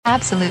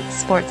Absolute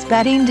sports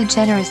betting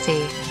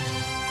degeneracy.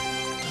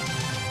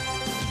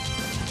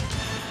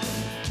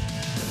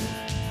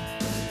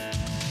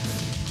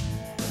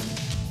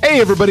 Hey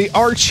everybody,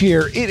 Arch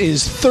here. It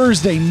is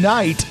Thursday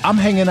night. I'm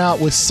hanging out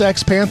with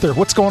Sex Panther.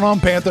 What's going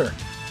on, Panther?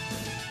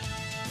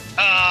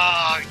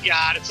 Oh,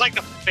 God, it's like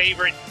the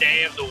favorite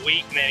day of the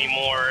week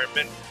anymore.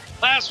 But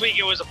last week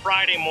it was a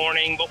Friday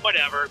morning, but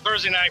whatever.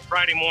 Thursday night,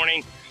 Friday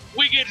morning,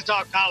 we get to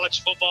talk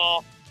college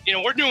football. You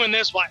know, we're doing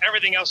this while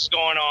everything else is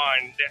going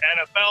on. The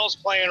NFL's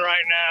playing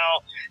right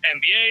now.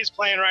 NBA's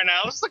playing right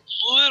now. It's like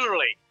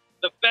literally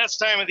the best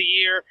time of the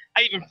year.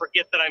 I even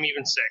forget that I'm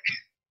even sick.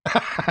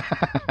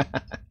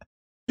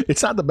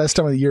 It's not the best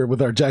time of the year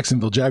with our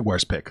Jacksonville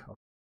Jaguars pick.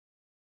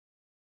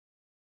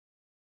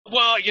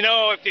 Well, you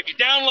know, if you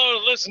download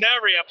and listen to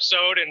every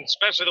episode, and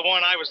especially the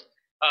one I was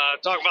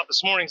talking about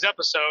this morning's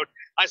episode,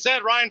 I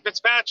said Ryan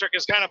Fitzpatrick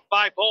is kind of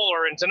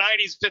bipolar, and tonight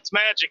he's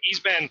Fitzmagic. He's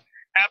been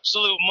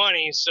absolute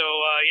money. So,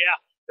 yeah,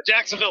 the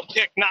Jacksonville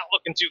pick not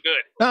looking too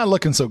good. Not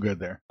looking so good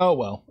there. Oh,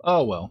 well.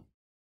 Oh, well.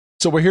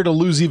 So we're here to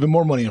lose even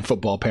more money in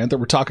football, Panther.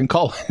 We're talking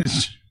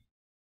college.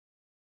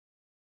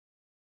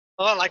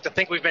 Well, I like to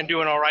think we've been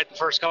doing all right the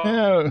first couple.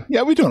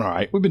 Yeah, we're doing all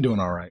right. We've been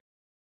doing all right.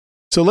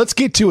 So let's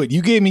get to it.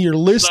 You gave me your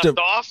list Left of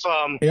off.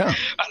 Yeah,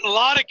 a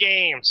lot of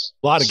games.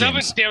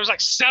 Games. There was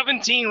like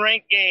 17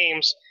 ranked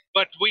games,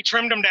 but we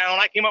trimmed them down.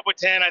 I came up with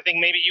 10. I think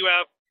maybe you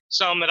have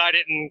some that I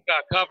didn't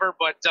cover,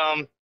 but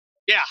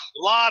yeah,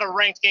 a lot of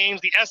ranked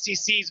games. The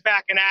SEC's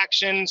back in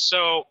action,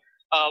 so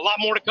a lot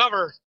more to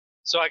cover.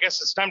 So I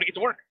guess it's time to get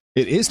to work.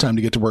 It is time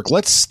to get to work.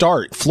 Let's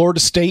start. Florida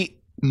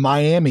State,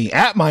 Miami.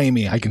 At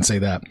Miami, I can say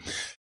that.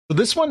 So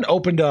this one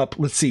opened up,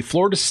 let's see,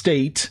 Florida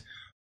State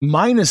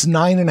minus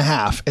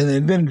 9.5,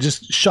 and then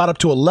just shot up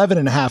to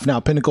 11.5 now.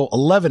 Pinnacle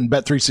 11,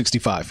 bet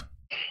 365.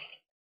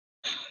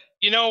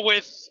 You know,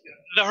 with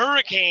the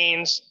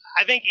Hurricanes,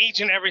 I think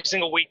each and every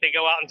single week they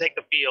go out and take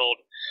the field.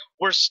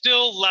 We're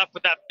still left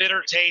with that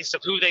bitter taste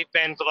of who they've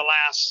been for the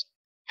last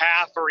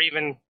half or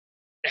even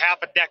half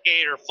a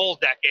decade or full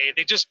decade.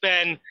 They've just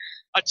been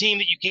a team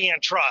that you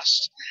can't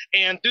trust.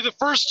 And through the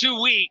first 2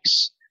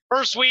 weeks,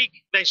 first week,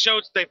 they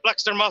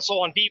flexed their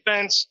muscle on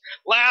defense.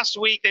 Last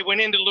week, they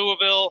went into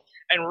Louisville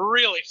and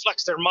really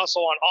flexed their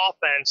muscle on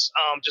offense,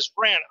 just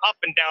ran up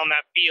and down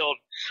that field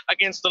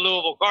against the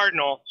Louisville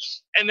Cardinal.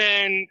 And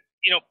then,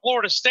 you know,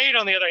 Florida State,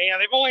 on the other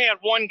hand, they've only had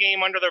one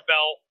game under their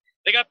belt.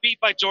 They got beat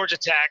by Georgia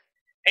Tech.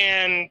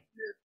 And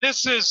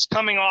this is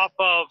coming off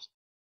of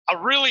a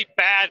really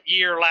bad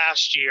year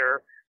last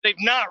year. They've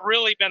not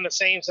really been the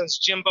same since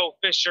Jimbo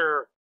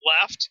Fisher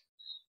left.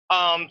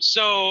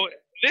 So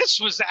this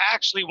was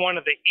actually one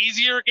of the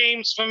easier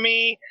games for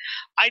me.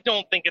 I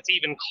don't think it's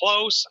even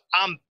close.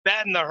 I'm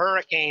betting the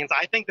Hurricanes.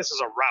 I think this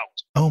is a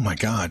rout. Oh, my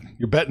God.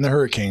 You're betting the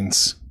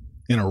Hurricanes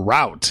in a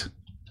rout.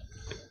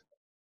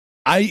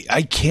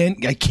 I can't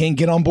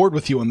get on board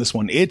with you on this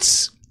one.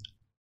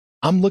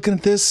 I'm looking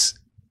at this.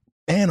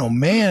 Man, oh,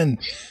 man.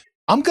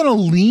 I'm going to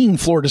lean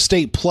Florida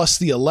State plus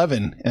the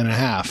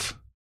 11.5.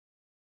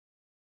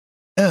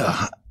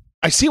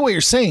 I see what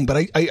you're saying,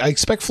 but I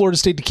expect Florida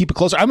State to keep it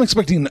closer. I'm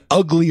expecting an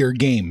uglier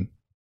game.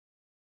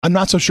 I'm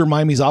not so sure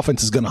Miami's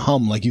offense is going to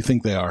hum like you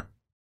think they are.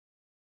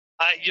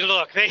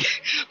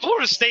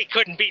 Florida State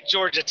couldn't beat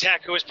Georgia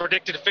Tech, who was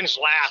predicted to finish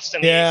last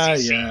in the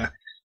ACC. Yeah.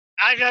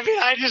 I mean,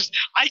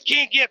 I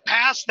can't get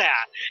past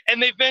that.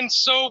 And they've been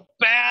so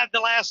bad the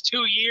last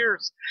 2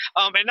 years.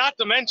 And not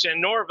to mention,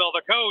 Norville,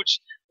 the coach,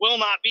 will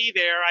not be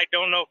there. I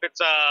don't know if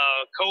it's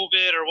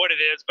COVID or what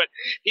it is, but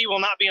he will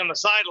not be on the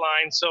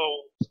sideline. So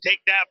take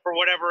that for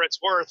whatever it's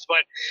worth. But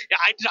yeah,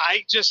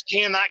 I just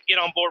cannot get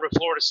on board with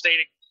Florida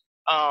State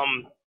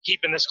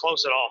keeping this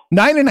close at all.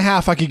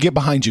 9.5, I could get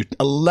behind you.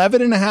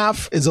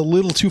 11.5 is a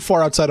little too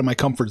far outside of my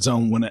comfort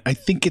zone. When I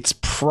think it's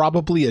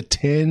probably a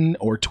 10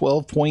 or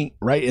 12 point,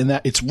 right? In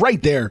that it's right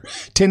there,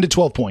 10 to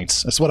 12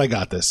 points. That's what I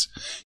got this.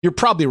 You're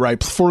probably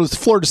right. Florida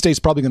State's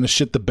probably going to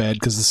shit the bed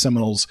because the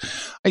Seminoles.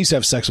 I used to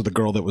have sex with a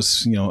girl that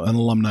was, you know, an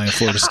alumni of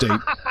Florida State.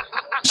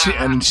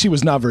 She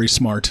was not very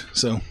smart.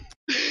 So.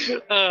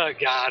 Oh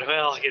God!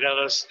 Well, you know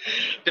those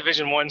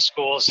Division I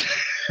schools.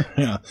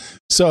 Yeah.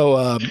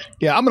 So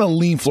yeah, I'm going to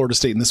lean Florida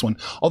State in this one.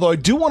 Although I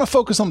do want to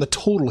focus on the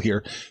total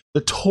here.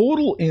 The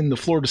total in the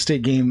Florida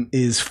State game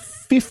is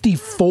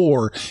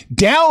 54,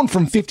 down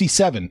from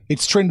 57.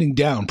 It's trending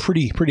down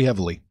pretty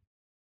heavily.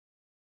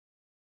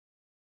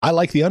 I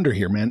like the under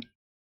here, man.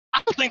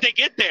 I don't think they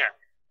get there.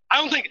 I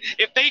don't think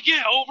if they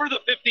get over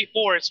the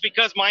 54, it's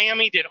because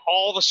Miami did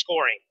all the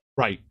scoring.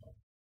 Right.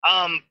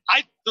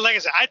 Like I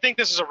said, I think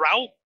this is a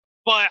rout,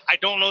 but I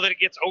don't know that it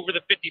gets over the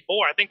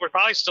 54. I think we're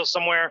probably still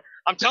somewhere.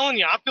 I'm telling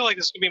you, I feel like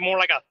this is going to be more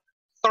like a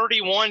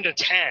 31 to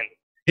 10.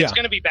 It's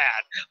going to be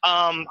bad.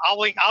 I'll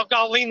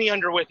lean the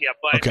under with you,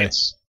 but I'm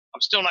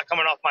still not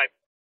coming off my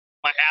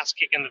ass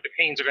kicking that the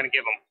Canes are going to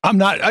give them. I'm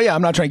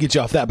not trying to get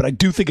you off that, but I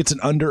do think it's an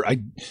under. I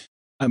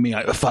mean,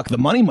 the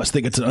money must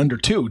think it's an under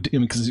too,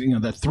 because you know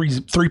that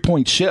 3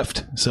 point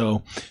shift.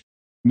 So,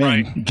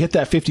 man, Get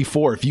that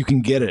 54 if you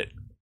can get it.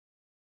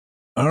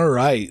 All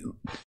right.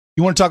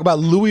 You want to talk about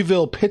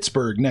Louisville,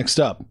 Pittsburgh next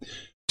up.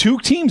 two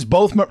teams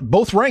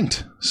both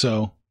ranked.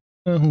 So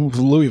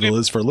Louisville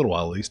is for a little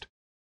while at least.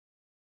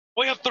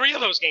 We have 3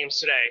 of those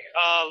games today.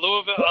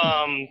 Louisville,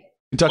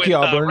 Kentucky, with,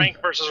 Auburn,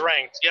 ranked versus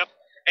ranked. Yep.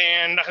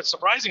 And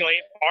surprisingly,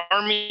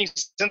 Army,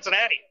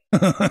 Cincinnati.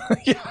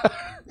 Yeah.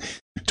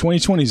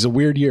 2020 is a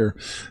weird year.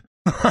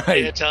 All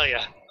right. I tell you.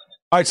 All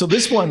right. So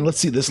this one, let's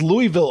see. This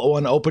Louisville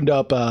one opened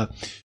up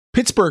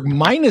Pittsburgh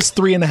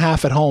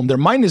 -3.5 at home. They're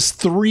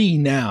 -3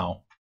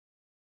 now.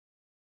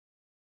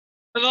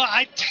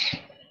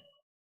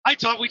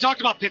 We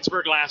talked about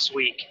Pittsburgh last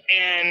week,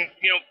 and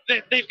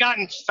they've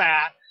gotten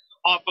fat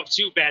off of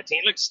 2 bad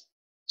teams. Look,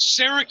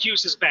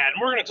 Syracuse is bad,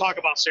 and we're going to talk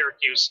about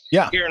Syracuse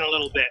here in a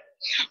little bit.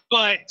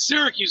 But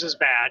Syracuse is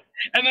bad,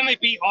 and then they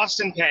beat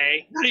Austin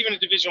Peay, not even a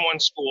Division I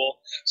school.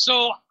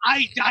 So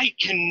I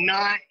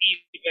cannot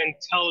even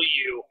tell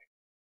you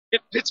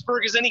if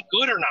Pittsburgh is any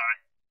good or not.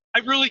 I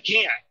really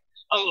can't.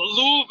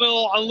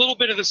 Louisville, a little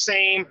bit of the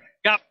same,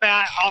 got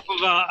fat off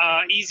of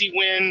a easy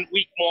win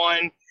week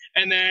 1,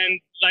 and then,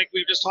 like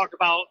we've just talked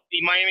about,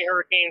 the Miami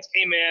Hurricanes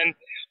came in.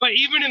 But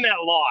even in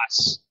that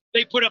loss,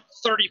 they put up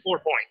 34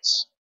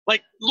 points.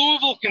 Like,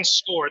 Louisville can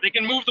score. They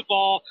can move the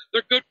ball.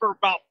 They're good for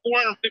about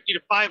 450 to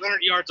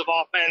 500 yards of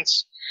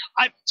offense.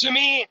 To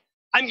me,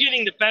 I'm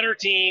getting the better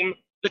team,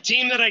 the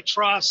team that I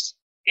trust,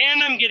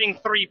 and I'm getting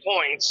 3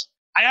 points.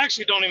 I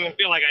actually don't even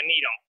feel like I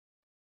need them.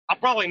 I'll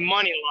probably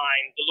money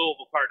line the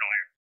Louisville Cardinal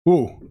here.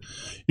 Ooh,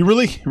 you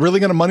really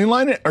gonna money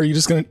line it? Or are you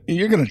just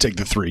you're gonna take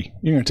the 3?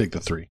 You're gonna take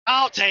the 3.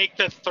 I'll take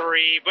the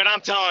 3, but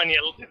I'm telling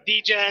you,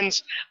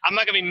 D-Gens, I'm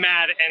not gonna be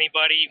mad at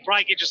anybody. You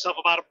probably get yourself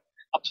about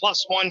a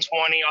plus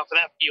 120 off of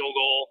that field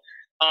goal.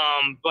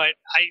 But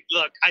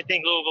I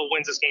think Louisville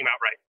wins this game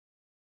outright.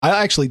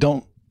 I actually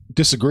don't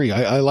disagree.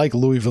 I like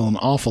Louisville an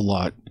awful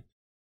lot.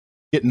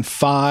 Getting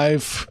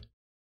 5.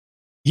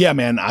 Yeah,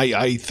 man,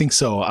 I think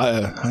so.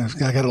 I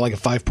got it like a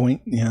 5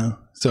 point. Yeah.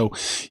 So,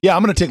 yeah,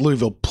 I'm going to take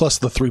Louisville plus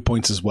the 3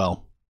 points as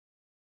well.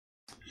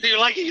 You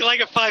like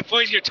a 5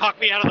 points? You talk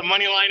me out of the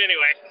money line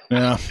anyway.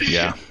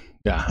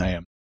 Yeah, I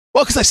am.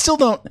 Well, because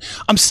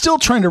I'm still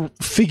trying to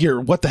figure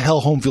what the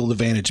hell home field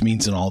advantage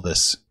means in all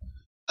this.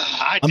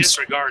 I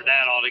disregard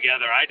that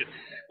altogether.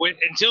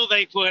 Until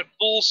they put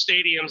full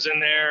stadiums in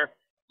there,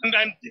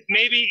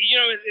 maybe,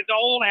 the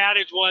old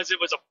adage was it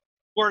was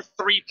worth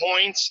 3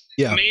 points.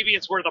 Yeah. Maybe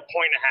it's worth 1.5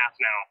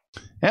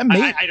 now.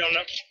 I don't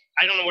know.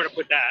 I don't know where to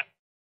put that.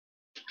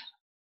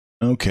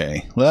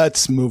 Okay,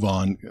 let's move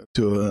on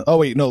to.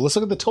 Let's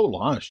look at the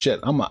total. Oh shit,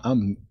 I'm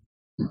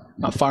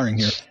not firing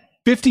here.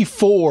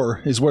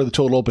 54 is where the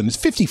total opened. It's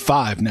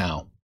 55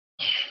 now.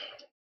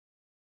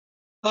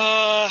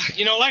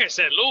 Like I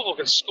said, Louisville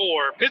can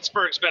score.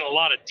 Pittsburgh's been a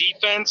lot of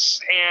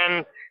defense,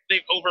 and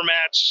they've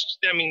overmatched.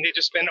 I mean, they've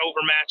just been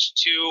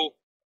overmatched 2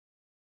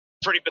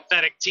 pretty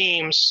pathetic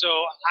teams. So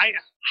I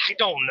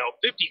don't know.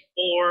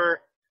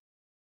 54.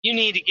 You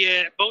need to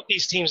get both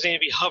these teams need to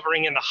be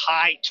hovering in the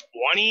high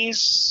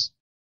 20s.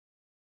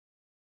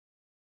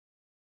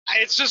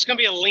 It's just going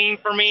to be a lean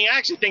for me. I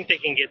actually think they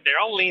can get there.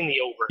 I'll lean the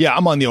over. Yeah,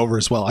 I'm on the over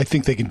as well. I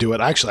think they can do it.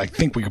 Actually, I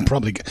think we can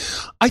probably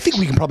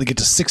get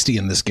to 60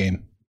 in this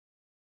game.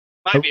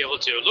 Might be able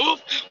to.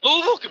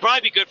 Louisville could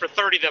probably be good for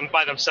 30 them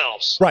by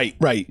themselves. Right.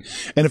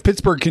 And if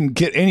Pittsburgh can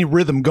get any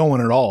rhythm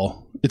going at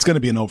all, it's going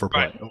to be an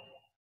overplay. Right.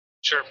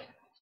 Sure.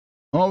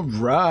 All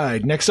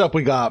right. Next up,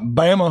 we got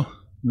Bama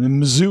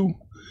and Mizzou.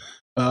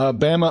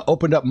 Bama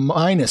opened up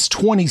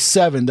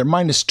 -27. They're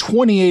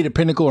 -28 at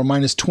Pinnacle or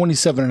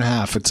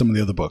 -27.5 at some of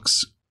the other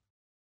books.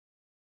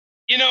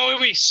 It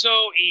would be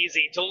so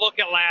easy to look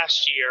at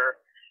last year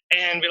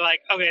and be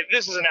like, okay,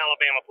 this is an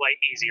Alabama play,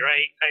 easy,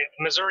 right?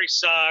 Missouri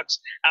sucks.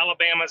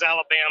 Alabama's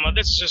Alabama.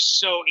 This is just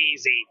so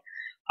easy.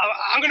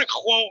 I'm going to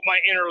quote my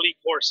inner Lee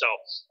Corso.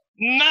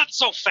 Not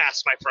so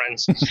fast, my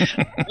friends.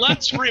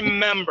 Let's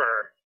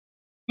remember,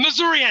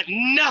 Missouri had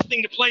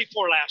nothing to play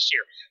for last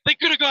year. They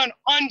could have gone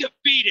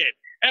undefeated,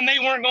 and they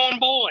weren't going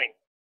bowling.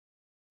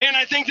 And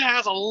I think that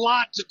has a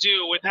lot to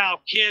do with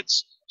how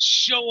kids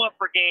show up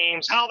for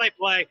games, how they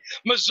play.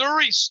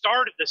 Missouri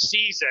started the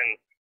season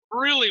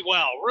really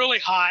well, really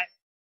hot.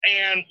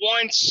 And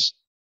once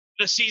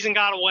the season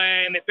got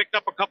away and they picked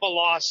up a couple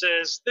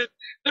losses,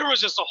 there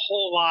was just a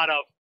whole lot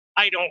of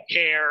I don't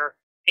care.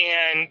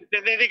 And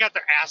they got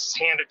their asses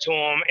handed to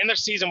them, and their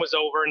season was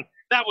over, and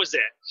that was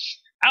it.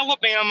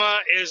 Alabama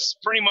is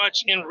pretty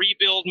much in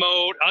rebuild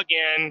mode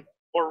again,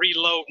 or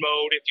reload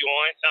mode if you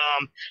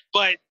want.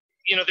 But,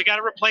 they got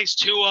to replace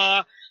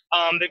Tua.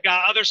 They've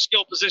got other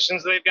skill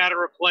positions they've got to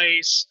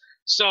replace.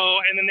 So,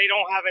 and then they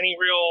don't have any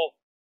real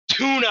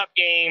tune-up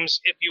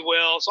games, if you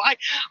will. So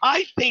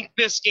I think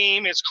this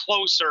game is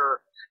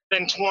closer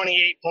than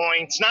 28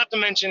 points, not to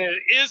mention it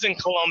is in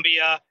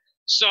Columbia.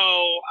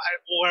 So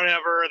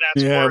whatever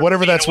that's worth.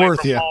 Whatever that's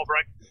worth, yeah.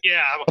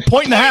 Yeah. A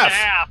point and a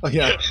half.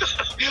 Yeah.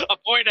 A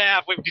point and a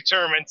half we've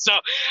determined. So,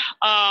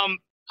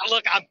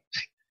 look,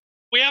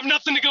 we have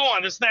nothing to go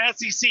on. This is the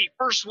SEC.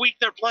 First week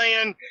they're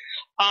playing,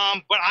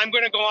 but I'm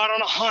going to go out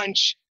on a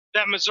hunch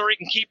that Missouri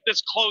can keep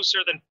this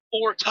closer than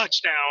 4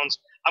 touchdowns.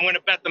 I'm going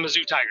to bet the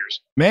Mizzou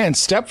Tigers. Man,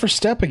 step for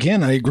step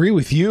again. I agree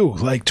with you.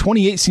 Like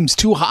 28 seems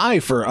too high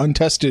for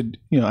untested,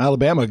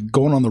 Alabama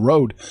going on the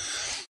road.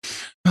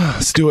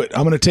 Let's do it.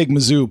 I'm going to take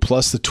Mizzou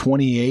plus the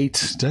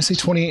 28. Did I say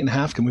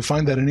 28.5? Can we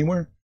find that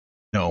anywhere?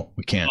 No,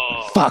 we can't.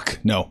 Oh. Fuck.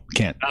 No, we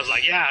can't. I was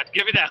like, yeah,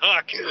 give me that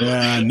hook.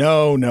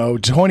 No.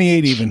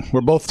 28 even.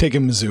 We're both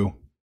taking Mizzou.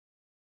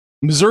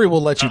 Missouri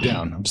will let you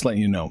down. I'm just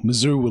letting you know.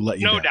 Missouri will let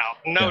you down.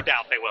 No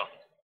doubt they will.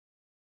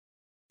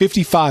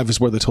 55 is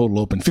where the total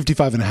opened.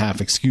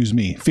 55.5, excuse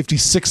me.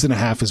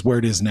 56.5 is where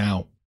it is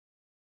now.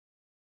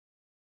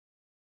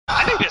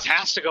 I think this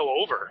has to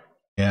go over.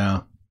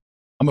 Yeah.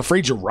 I'm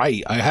afraid you're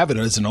right. I have it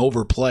as an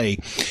overplay.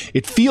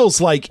 It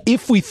feels like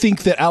if we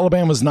think that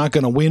Alabama's not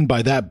going to win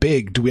by that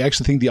big, do we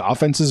actually think the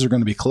offenses are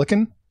going to be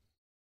clicking?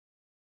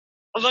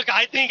 Look,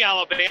 I think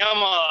Alabama's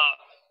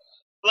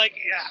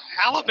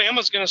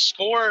going to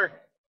score,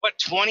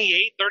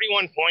 28,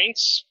 31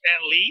 points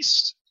at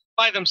least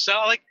by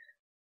themselves. Like,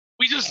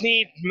 we just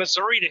need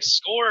Missouri to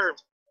score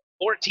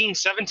 14,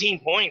 17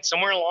 points,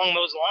 somewhere along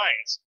those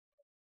lines.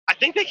 I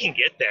think they can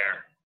get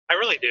there. I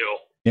really do.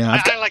 Yeah,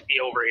 I like the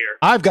over here.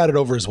 I've got it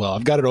over as well.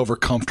 I've got it over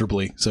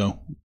comfortably, so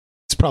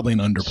it's probably an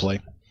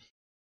underplay.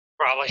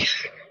 Probably.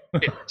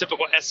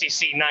 Typical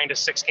SEC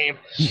 9-6 game.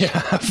 Yeah,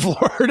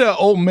 Florida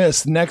Ole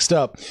Miss next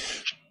up.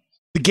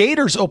 The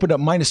Gators opened up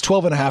minus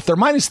 12.5. They're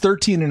minus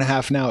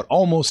 13.5 now at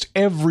almost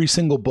every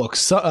single book.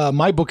 So,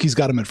 my bookie's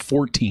got them at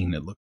 14.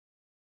 It looks.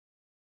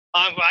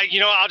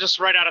 I'll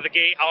just right out of the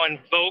gate, I'll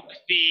invoke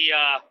the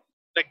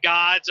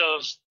gods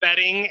of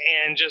betting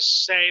and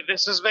just say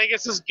this is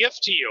Vegas's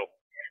gift to you,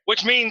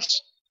 which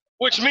means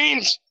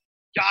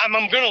I'm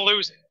going to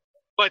lose it.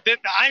 But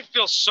I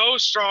feel so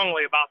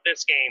strongly about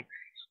this game.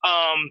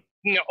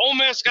 Ole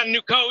Miss got a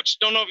new coach.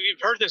 Don't know if you've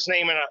heard this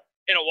name in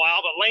a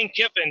while, but Lane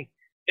Kiffin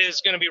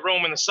is going to be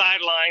roaming the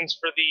sidelines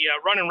for the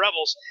Running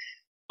Rebels.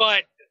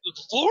 But the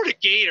Florida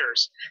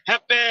Gators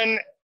have been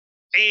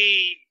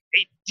a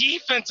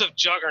defensive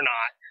juggernaut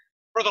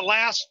for the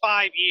last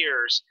 5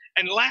 years.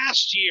 And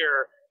last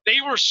year,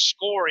 they were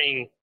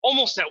scoring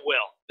almost at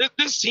will.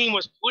 This team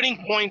was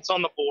putting points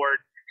on the board.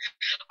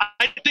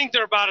 I think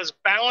they're about as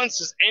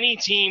balanced as any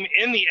team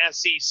in the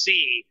SEC.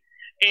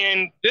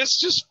 And this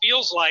just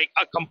feels like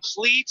a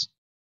complete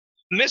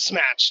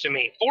mismatch to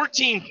me.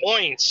 14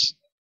 points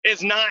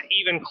is not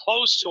even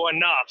close to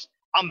enough.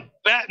 I'm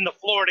betting the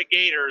Florida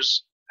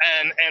Gators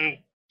and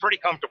pretty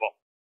comfortable.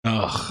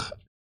 Ugh.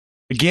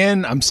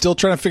 Again, I'm still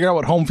trying to figure out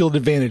what home field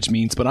advantage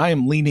means, but I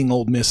am leaning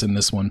Ole Miss in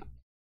this one.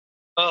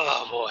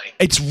 Oh, boy.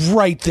 It's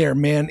right there,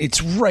 man. It's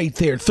right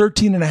there.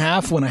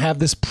 13.5 when I have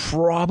this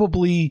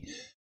probably...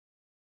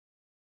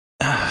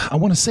 I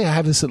want to say I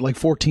have this at like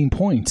 14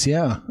 points,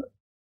 yeah.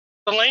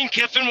 The Lane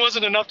Kiffin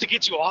wasn't enough to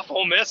get you off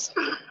Ole Miss.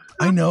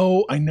 I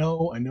know.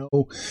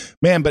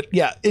 Man, but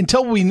yeah,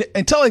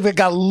 until I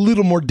got a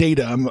little more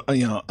data,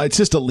 it's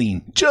just a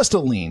lean.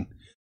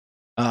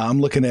 I'm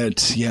looking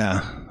at,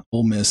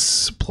 Ole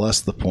Miss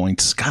plus the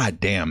points. God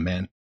damn,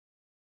 man.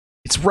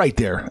 It's right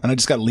there. And I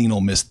just got to lean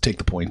Ole Miss to take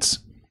the points.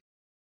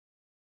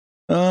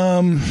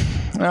 All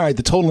right.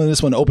 The total in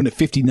this one opened at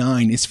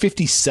 59. It's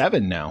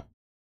 57 now.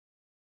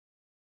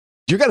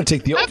 You got to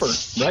take the over,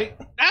 right?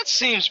 That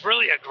seems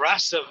really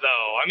aggressive,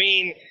 though. I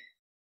mean,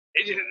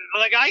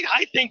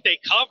 I think they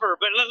cover,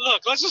 but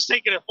look, let's just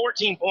take it at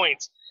 14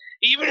 points.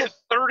 Even at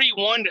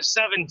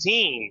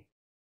 31-17,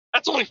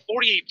 that's only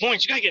 48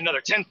 points. You got to get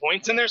another 10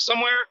 points in there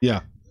somewhere.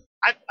 Yeah.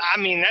 I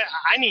mean,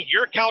 I need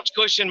your couch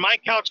cushion, my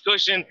couch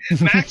cushion,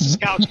 Max's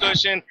couch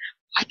cushion.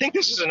 I think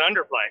this is an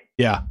underplay.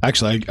 Yeah,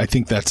 actually, I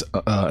think that's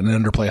an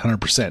underplay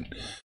 100%.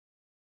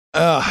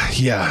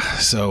 Yeah,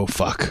 so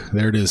fuck.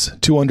 There it is.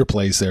 2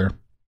 underplays there.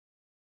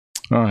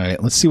 All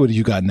right, let's see what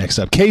you got next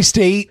up.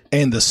 K-State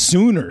and the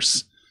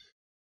Sooners.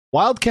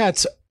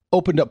 Wildcats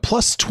opened up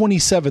plus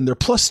 27. They're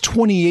plus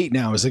 28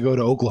 now as they go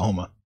to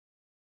Oklahoma.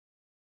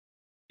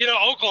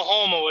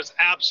 Oklahoma was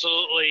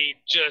absolutely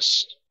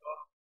just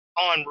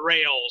on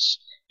rails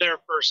their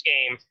first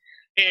game.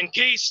 And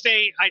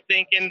K-State, I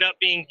think, ended up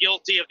being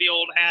guilty of the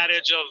old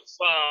adage of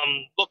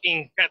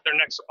looking at their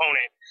next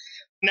opponent.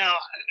 Now,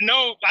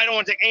 no, I don't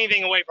want to take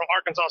anything away from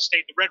Arkansas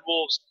State. The Red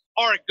Wolves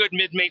are a good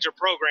mid-major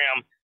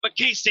program, but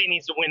K-State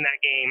needs to win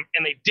that game,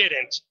 and they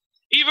didn't.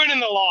 Even in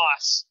the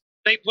loss,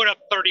 they put up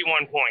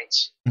 31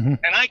 points. Mm-hmm.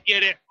 And I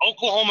get it.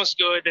 Oklahoma's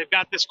good. They've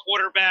got this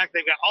quarterback.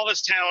 They've got all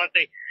this talent.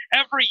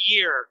 Every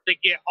year they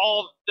get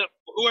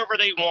whoever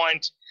they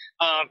want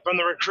from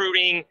the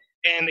recruiting,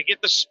 and they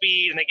get the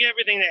speed, and they get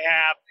everything they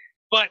have.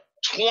 But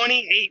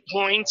 28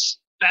 points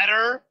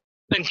better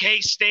than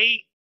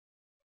K-State,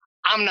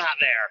 I'm not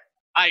there.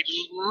 I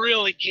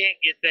really can't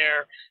get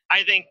there.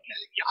 I think,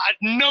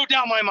 no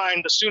doubt in my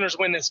mind, the Sooners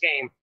win this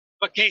game,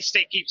 but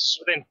K-State keeps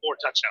within 4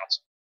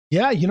 touchdowns.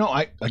 Yeah,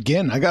 I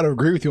got to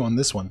agree with you on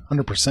this one,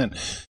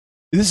 100%.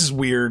 This is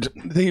weird.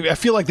 I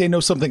feel like they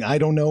know something I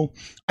don't know.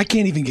 I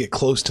can't even get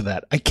close to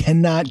that. I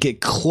cannot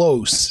get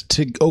close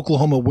to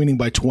Oklahoma winning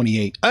by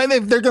 28.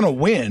 They're going to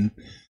win,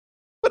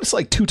 but it's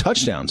like 2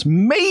 touchdowns.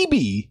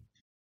 Maybe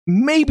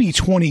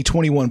 20,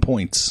 21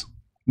 points.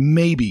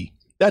 Maybe.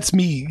 That's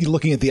me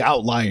looking at the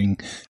outlying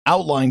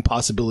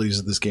possibilities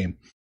of this game.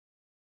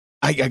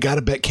 I got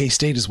to bet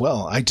K-State as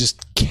well. I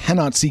just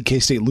cannot see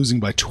K-State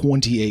losing by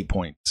 28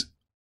 points.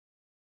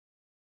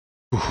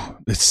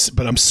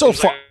 But I'm so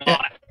far.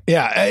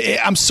 Yeah,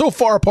 I'm so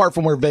far apart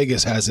from where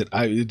Vegas has it.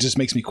 It just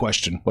makes me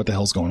question what the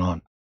hell's going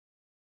on.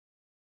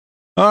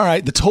 All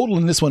right, the total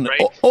in this one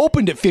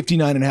opened at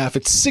 59.5.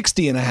 It's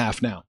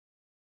 60.5 now.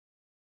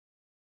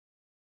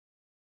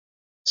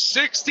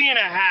 60.5,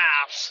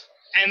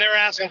 and they're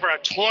asking for a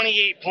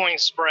 28-point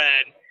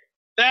spread.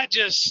 That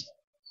just,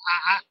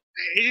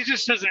 it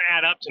just doesn't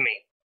add up to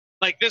me.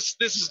 Like this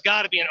has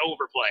got to be an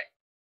overplay.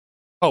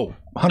 Oh,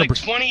 100%. Like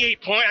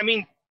 28 point. I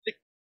mean,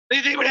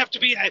 they would have to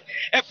be at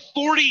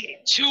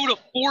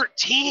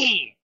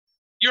 42-14.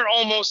 You're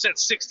almost at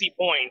 60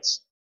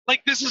 points.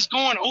 Like this is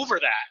going over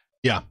that.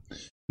 Yeah.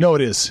 No,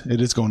 it is.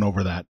 It is going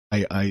over that.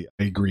 I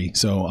agree.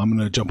 So I'm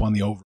going to jump on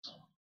the over.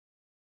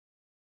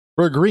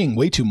 We're agreeing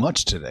way too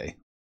much today.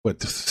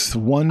 What,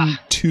 1,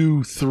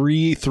 2,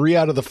 3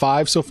 out of the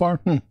 5 so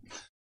far? All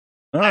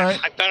right.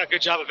 I've done a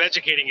good job of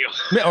educating you.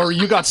 Or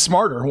you got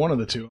smarter, one of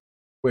the two.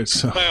 One of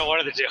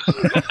the two.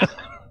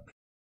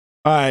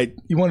 All right.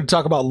 You want to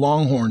talk about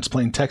Longhorns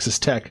playing Texas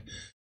Tech.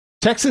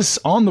 Texas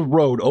on the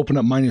road open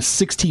up minus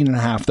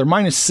 16.5. They're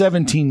minus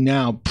 17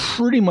 now,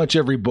 pretty much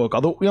every book.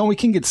 Although, we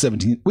can get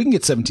 17. We can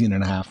get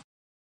 17.5.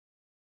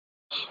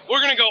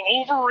 We're going to go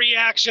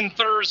Overreaction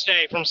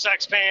Thursday from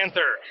Sex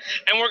Panther.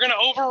 And we're going to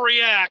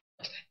overreact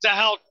to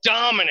how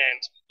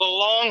dominant the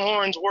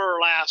Longhorns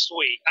were last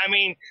week. I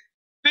mean,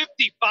 55-0.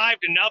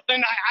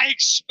 I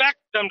expect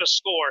them to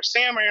score.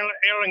 Sam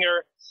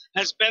Ehlinger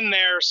has been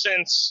there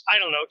since,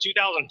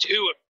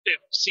 2002, it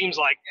seems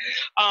like.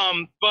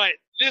 But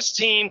this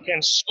team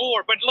can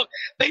score. But look,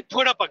 they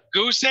put up a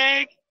goose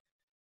egg.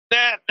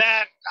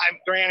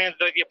 Granted,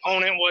 the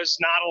opponent was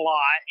not a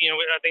lot.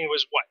 I think it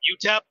was,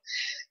 UTEP?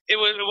 It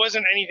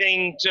wasn't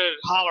anything to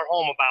holler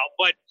home about.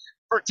 But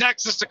for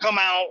Texas to come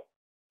out,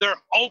 their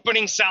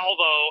opening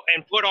salvo,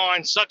 and put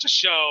on such a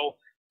show,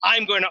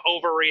 I'm going to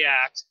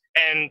overreact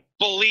and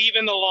believe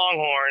in the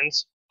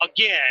Longhorns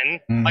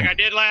again, like I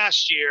did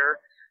last year.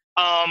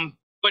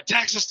 But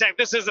Texas Tech,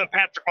 this isn't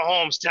Patrick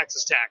Mahomes'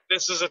 Texas Tech.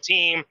 This is a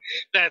team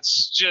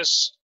that's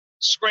just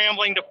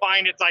scrambling to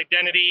find its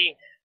identity,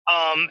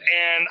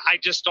 and I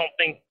just don't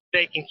think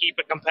they can keep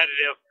it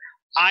competitive.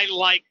 I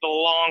like the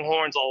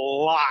Longhorns a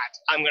lot.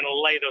 I'm going to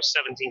lay those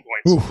 17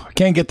 points. Ooh,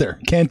 can't get there.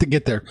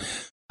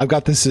 I've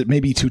got this at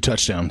maybe 2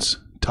 touchdowns,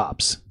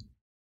 tops.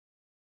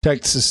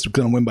 Texas is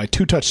going to win by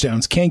 2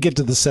 touchdowns. Can't get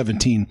to the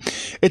 17.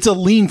 It's a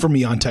lean for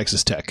me on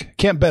Texas Tech.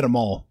 Can't bet them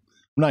all.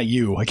 Not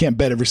you. I can't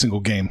bet every single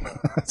game.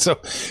 So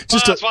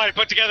that's why I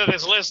put together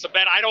this list to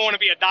bet. I don't want to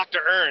be a Dr.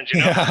 Ernst,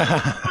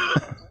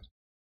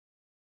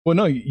 Well,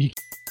 no,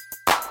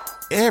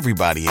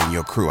 Everybody in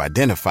your crew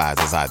identifies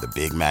as either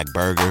Big Mac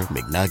Burger,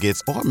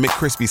 McNuggets, or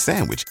McCrispy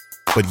Sandwich.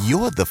 But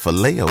you're the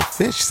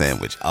Filet-O-Fish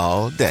Sandwich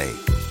all day.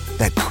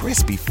 That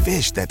crispy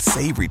fish, that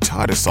savory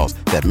tartar sauce,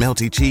 that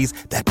melty cheese,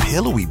 that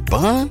pillowy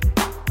bun.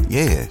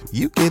 Yeah,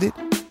 you get it.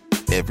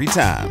 Every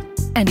time.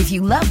 And if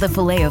you love the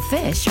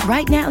Filet-O-Fish,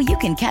 right now you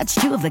can catch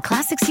 2 of the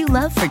classics you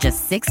love for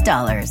just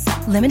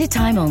 $6. Limited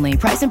time only.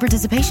 Price and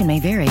participation may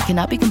vary.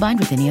 Cannot be combined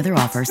with any other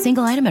offer.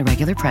 Single item at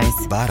regular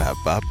price.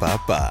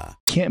 Ba-da-ba-ba-ba.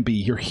 Can't be.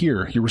 You're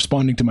here. You're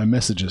responding to my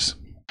messages.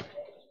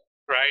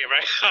 Right.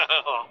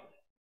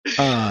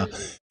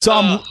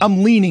 So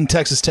I'm leaning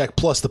Texas Tech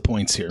plus the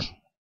points here.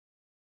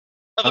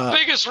 The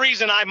biggest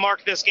reason I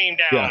marked this game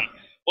down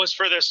was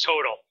for this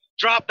total.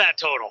 Drop that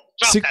total.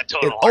 That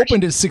total. It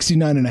opened at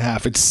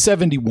 69.5. It's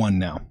 71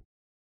 now.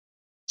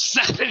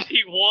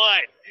 71.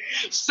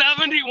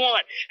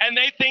 And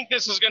they think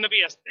this is going to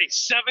be a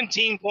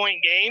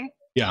 17-point game?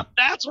 Yeah.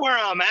 That's where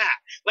I'm at.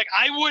 Like,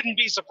 I wouldn't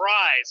be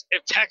surprised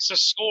if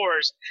Texas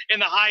scores in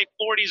the high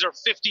 40s or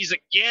 50s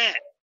again.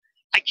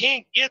 I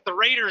can't get the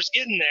Raiders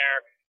getting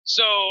there.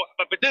 So,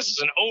 but this is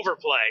an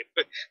overplay.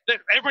 But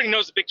everybody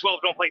knows the Big 12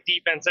 don't play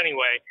defense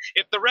anyway.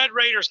 If the Red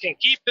Raiders can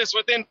keep this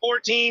within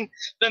 14,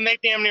 then they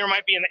damn near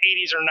might be in the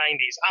 80s or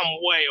 90s. I'm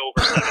way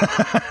over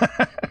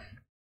 70.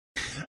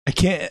 I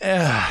can't.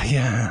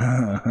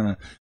 I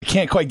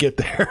can't quite get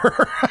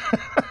there.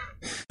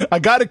 I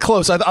got it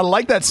close. I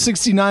like that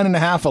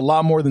 69.5 a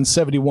lot more than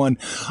 71.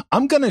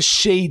 I'm gonna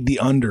shade the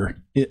under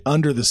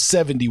the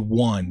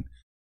 71.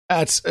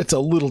 It's a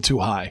little too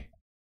high.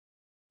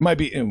 Might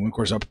be, of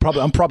course, I'm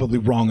probably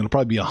wrong. It'll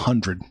probably be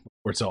 100 before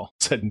it's all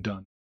said and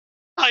done.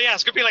 Oh yeah,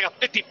 it's gonna be like a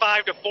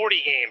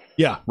 55-40 game.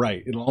 Yeah,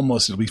 right. It'll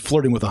be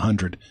flirting with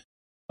 100.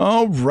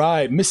 All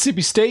right,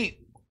 Mississippi State,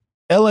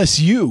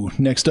 LSU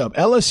next up.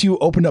 LSU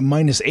opened up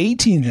minus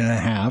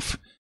 18.5,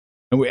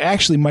 and we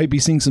actually might be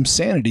seeing some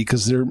sanity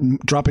because they're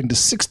dropping to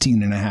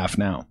 16.5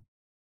 now.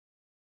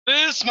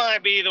 This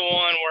might be the one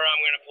where I'm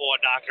going to pull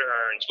a Dr.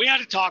 Ernst. We had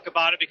to talk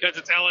about it because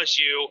it's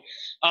LSU.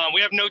 We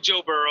have no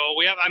Joe Burrow.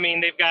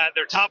 They've got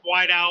their top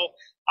wideout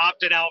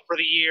opted out for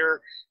the year.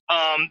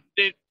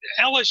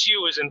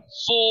 LSU is in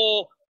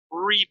full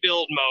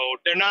rebuild mode.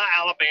 They're not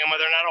Alabama.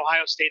 They're not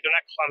Ohio State. They're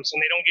not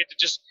Clemson. They don't get to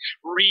just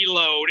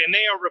reload. And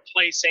they are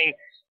replacing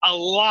a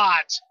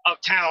lot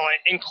of talent,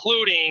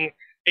 including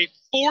a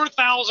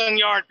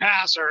 4,000-yard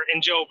passer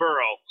in Joe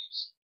Burrow.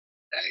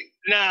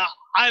 Now,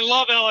 I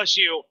love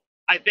LSU.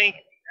 I think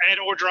Ed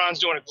Orgeron's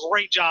doing a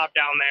great job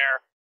down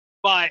there.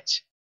 But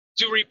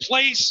to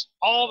replace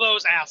all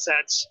those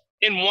assets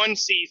in one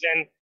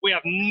season, we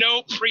have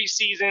no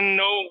preseason,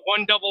 no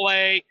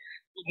 1AA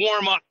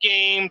warm-up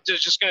game. They're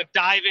just going to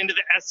dive into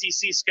the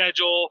SEC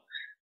schedule.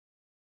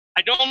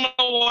 I don't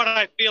know what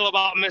I feel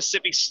about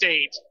Mississippi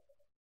State,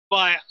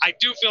 but I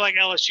do feel like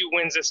LSU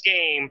wins this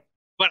game.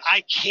 But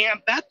I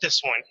can't bet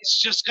this one. It's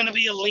just going to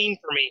be a lean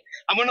for me.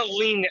 I'm going to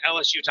lean the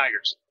LSU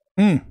Tigers.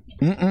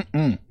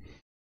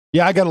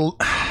 Yeah, I got to.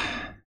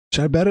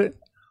 Should I bet it?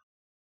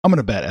 I'm going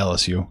to bet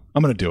LSU.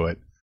 I'm going to do it.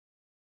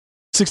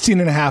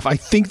 16.5. I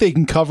think they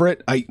can cover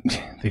it.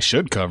 They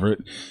should cover it.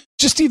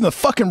 Just even the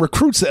fucking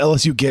recruits that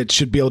LSU gets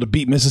should be able to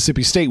beat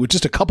Mississippi State with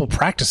just a couple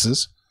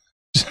practices.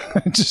 You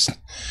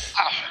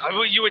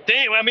would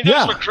think. I mean,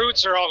 those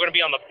recruits are all going to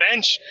be on the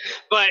bench,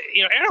 but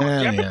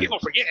people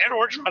forget Ed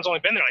Orgeron's only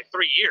been there like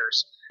 3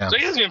 years, so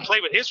he hasn't even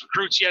played with his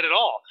recruits yet at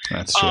all.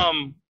 That's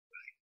true.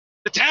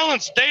 The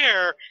talent's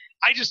there.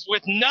 I just,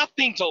 with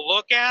nothing to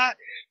look at,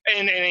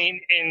 and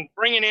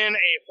bringing in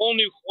a whole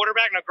new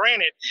quarterback. Now,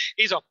 granted,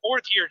 he's a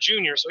fourth-year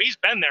junior, so he's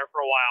been there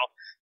for a while,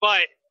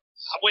 but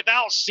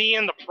without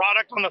seeing the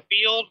product on the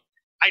field,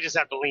 I just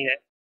have to lean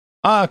it.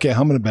 Okay,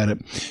 I'm going to bet it.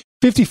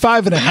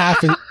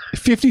 55.5.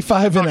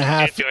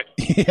 55.5.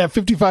 Yeah,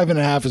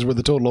 55.5 is where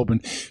the total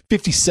opened.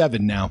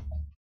 57 now.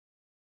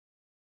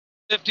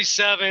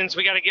 57s.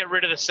 We got to get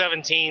rid of the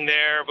 17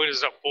 there, but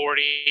it's a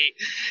 40.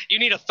 You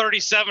need a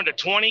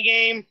 37-20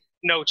 game.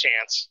 No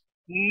chance.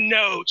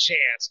 No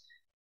chance.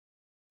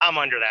 I'm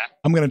under that.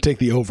 I'm going to take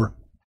the over.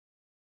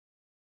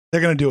 They're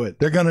going to do it.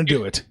 They're going to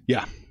do it.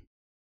 Yeah.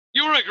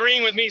 You were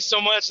agreeing with me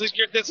so much. This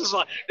is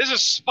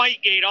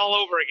Spitegate all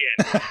over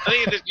again. I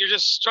think that you're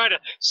just trying to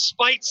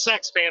spite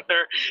Sex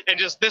Panther, and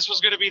just this was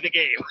going to be the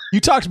game.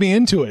 You talked me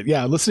into it.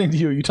 Yeah, listening to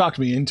you talked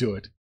me into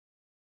it.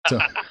 So,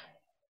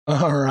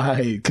 all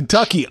right,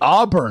 Kentucky,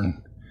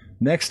 Auburn.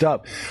 Next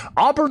up,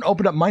 Auburn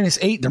opened up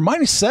 -8. They're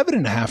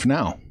 -7.5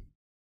 now.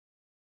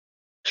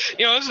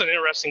 This is an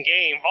interesting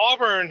game.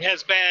 Auburn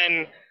has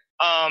been,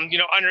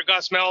 under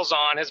Gus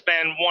Malzahn, has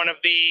been one of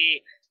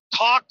the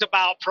talked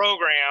about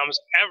programs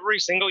every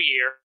single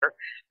year.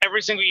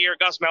 Every single year,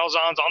 Gus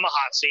Malzahn's on the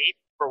hot seat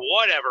for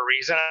whatever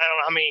reason. I don't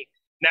know how many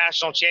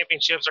national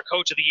championships or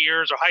coach of the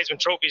years or Heisman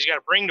trophies you got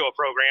to bring to a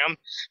program.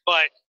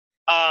 But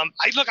I'm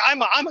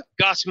a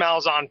Gus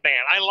Malzahn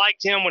fan. I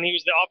liked him when he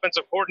was the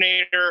offensive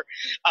coordinator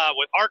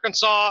with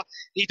Arkansas.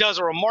 He does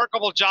a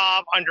remarkable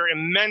job under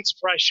immense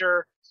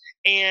pressure.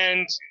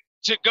 And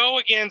to go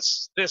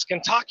against this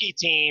Kentucky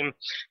team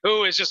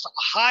who is just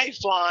high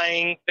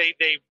flying, they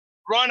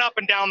run up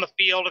and down the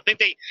field. I think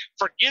they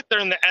forget they're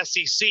in the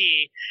SEC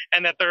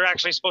and that they're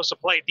actually supposed to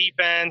play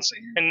defense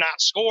and not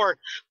score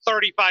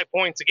 35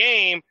 points a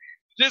game.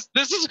 This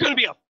is going to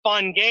be a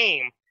fun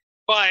game,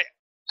 but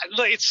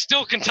it's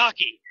still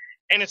Kentucky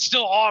and it's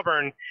still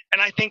Auburn,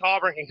 and I think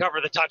Auburn can cover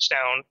the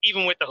touchdown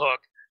even with the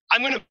hook.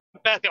 I'm going to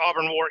bet the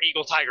Auburn War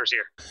Eagle Tigers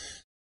here.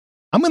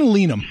 I'm going to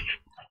lean them.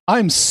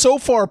 I'm so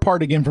far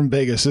apart again from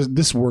Vegas.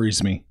 This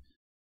worries me.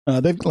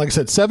 They've, like I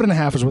said,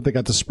 7.5 is what they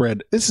got the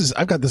spread.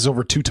 I've got this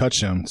over 2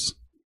 touchdowns,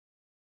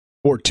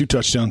 or 2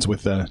 touchdowns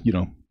with That's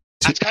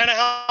kind of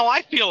how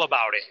I feel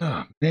about it.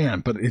 Oh, man,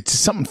 but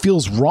something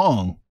feels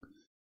wrong.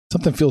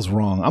 Something feels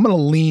wrong. I'm going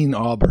to lean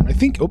Auburn. I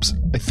think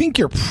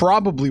you're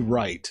probably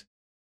right.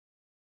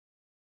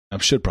 I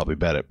should probably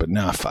bet it, but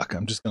fuck.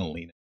 I'm just going to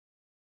lean it.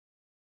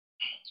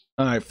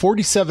 All right,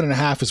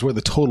 47.5 is where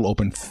the total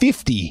opened.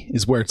 50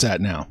 is where it's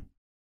at now.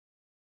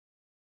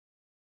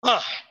 Huh.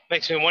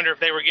 Makes me wonder if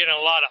they were getting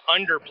a lot of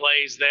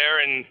underplays there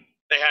and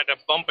they had to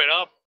bump it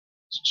up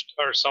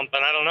or something.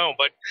 I don't know,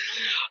 but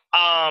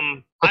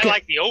okay. I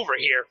like the over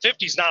here.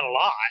 50's not a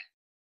lot.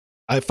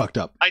 I fucked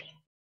up. I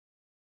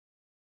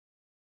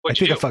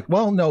fucked.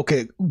 Well, no,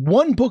 okay.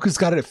 One book has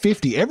got it at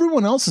 50.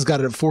 Everyone else has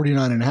got it at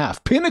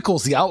 49.5.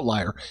 Pinnacle's the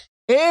outlier.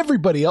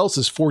 Everybody else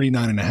is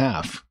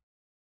 49.5.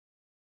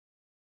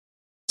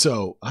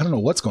 So I don't know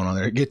what's going on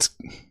there. It gets,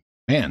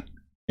 man.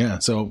 Yeah.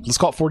 So let's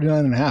call it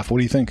 49.5. What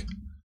do you think?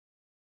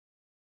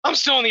 I'm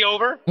still in the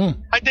over.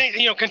 I think,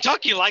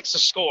 Kentucky likes to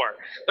score.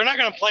 They're not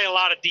going to play a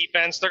lot of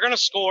defense. They're going to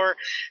score.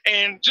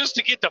 And just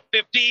to get to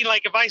 50,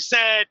 like if I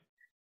said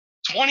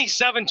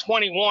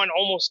 27-21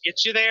 almost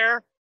gets you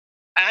there,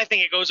 I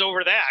think it goes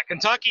over that.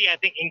 Kentucky, I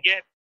think, can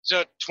get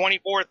to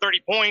 24,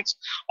 30 points.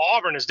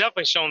 Auburn has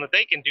definitely shown that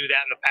they can do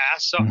that in the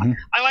past. So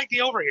I like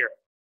the over here.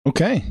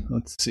 Okay,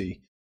 let's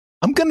see.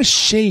 I'm going to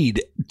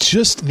shade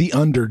just the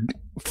under.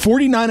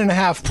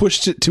 49.5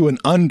 pushed it to an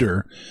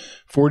under.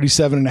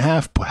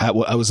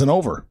 47.5, I was an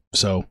over.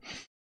 So,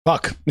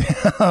 fuck.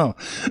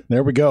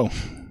 There we go.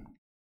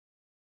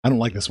 I don't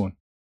like this one.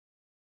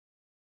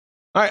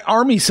 All right,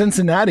 Army,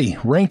 Cincinnati,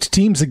 ranked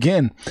teams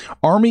again.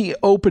 Army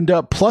opened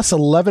up plus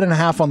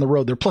 11.5 on the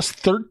road. They're plus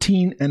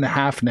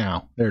 13.5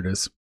 now. There it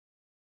is.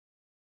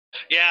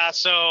 Yeah,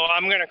 so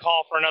I'm going to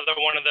call for another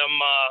one of them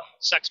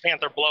Sex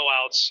Panther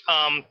blowouts.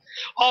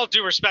 All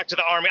due respect to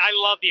the Army, I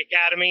love the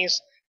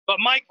academies, but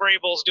Mike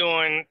Vrabel's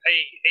doing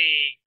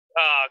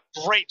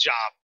a great job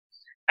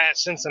at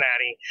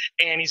Cincinnati,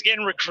 and he's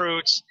getting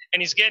recruits,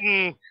 and he's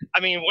getting. I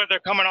mean, they're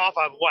coming off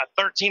of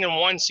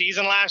 13-1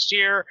 season last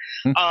year.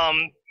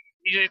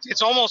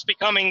 It's almost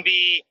becoming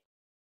the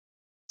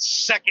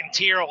second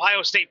tier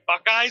Ohio State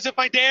Buckeyes, if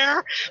I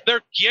dare.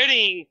 They're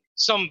getting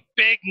some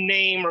big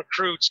name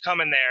recruits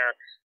coming there.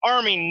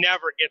 Army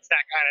never gets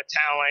that kind of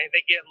talent.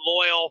 They get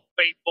loyal,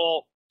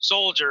 faithful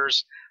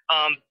soldiers.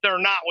 They're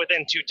not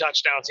within 2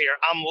 touchdowns here.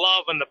 I'm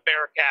loving the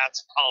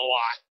Bearcats a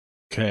lot.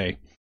 Okay.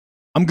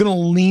 I'm going to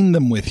lean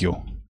them with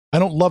you. I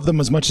don't love them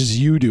as much as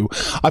you do.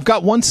 I've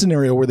got one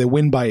scenario where they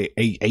win by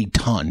a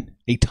ton,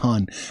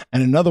 and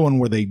another one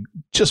where they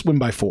just win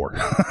by 4.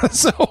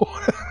 So,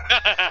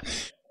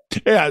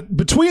 yeah,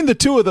 between the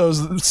two of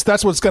those,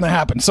 that's what's going to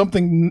happen.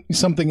 Something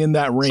in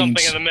that range.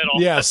 Something in the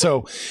middle. Yeah,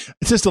 so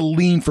it's just a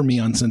lean for me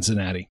on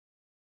Cincinnati.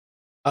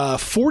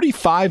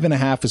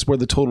 45.5 is where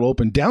the total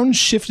opened.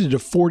 Downshifted to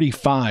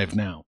 45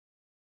 now.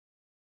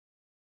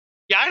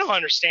 Yeah, I don't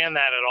understand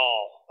that at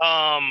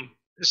all.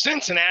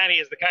 Cincinnati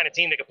is the kind of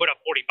team that can put up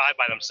 45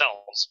 by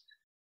themselves.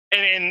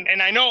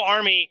 And I know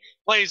Army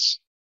plays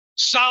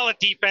solid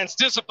defense,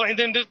 discipline.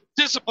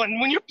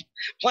 When you're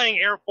playing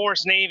Air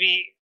Force,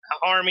 Navy,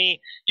 Army,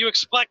 you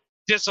expect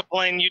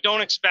discipline. You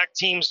don't expect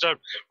teams to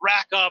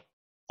rack up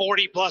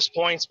 40-plus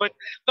points. But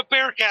the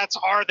Bearcats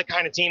are the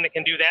kind of team that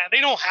can do that.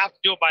 They don't have to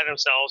do it by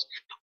themselves.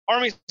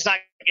 Army's not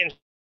getting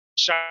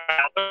shot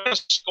out. They're going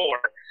to score.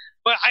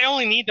 But I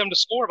only need them to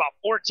score about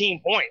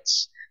 14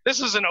 points. This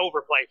is an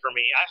overplay for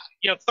me.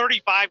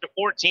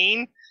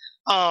 35-14,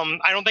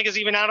 I don't think is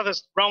even out of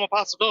this realm of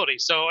possibility.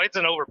 So it's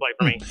an overplay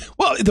for me.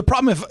 Well, the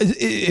problem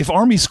if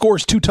Army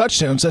scores 2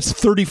 touchdowns, that's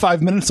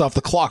 35 minutes off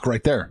the clock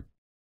right there.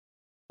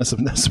 That's a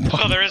problem.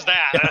 Well, there is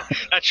that. Yeah.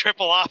 A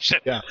triple option.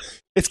 Yeah,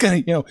 it's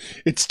gonna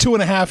it's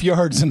 2.5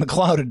 yards in the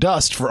cloud of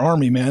dust for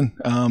Army, man.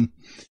 I'm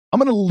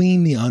gonna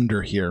lean the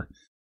under here.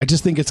 I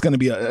just think it's gonna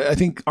be. I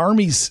think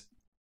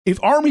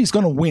if Army's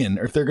gonna win,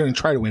 or if they're gonna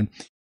try to win,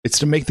 it's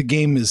to make the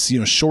game as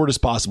short as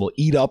possible.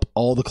 Eat up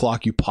all the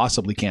clock you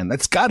possibly can.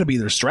 That's got to be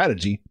their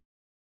strategy.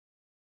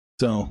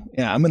 So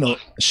yeah, I'm gonna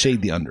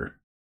shade the under.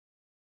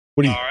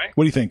 What do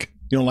you think?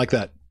 You don't like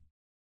that?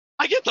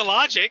 I get the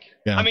logic.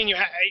 Yeah. I mean,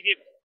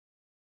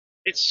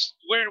 it's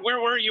where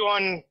were you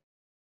on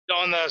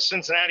the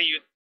Cincinnati?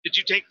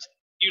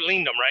 You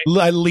leaned them,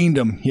 right? I leaned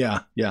them.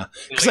 Yeah.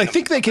 Because I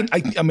think they can. I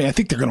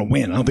think they're gonna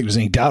win. I don't think there's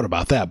any doubt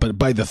about that. But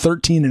by the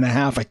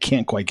 13.5, I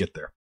can't quite get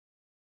there.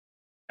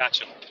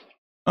 Gotcha.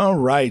 All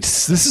right.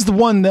 This is the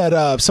one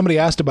that somebody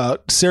asked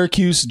about.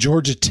 Syracuse,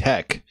 Georgia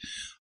Tech.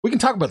 We can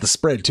talk about the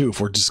spread, too,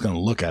 if we're just going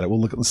to look at it.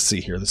 Let's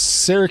see here. The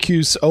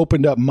Syracuse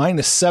opened up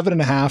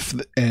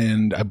 -7.5,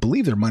 and I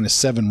believe they're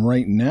 -7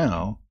 right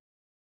now.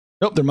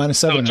 Nope, they're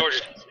 -7. No,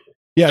 Georgia.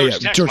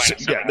 Georgia.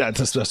 Yeah,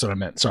 that's what I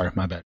meant. Sorry,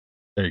 my bad.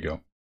 There you go.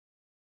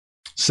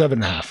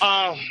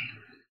 7.5.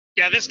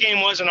 Yeah, this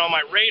game wasn't on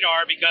my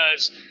radar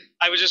because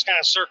I was just kind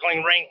of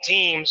circling ranked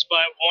teams,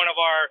 but one of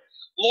our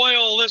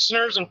loyal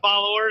listeners and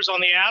followers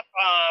on the app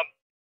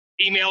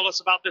emailed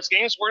us about this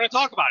game, so we're going to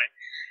talk about it.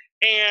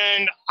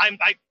 And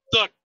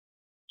look,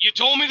 you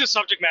told me the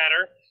subject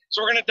matter,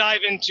 so we're going to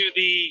dive into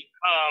the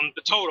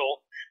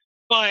total.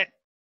 But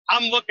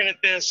I'm looking at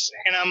this,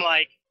 and I'm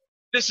like,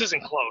 this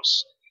isn't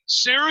close.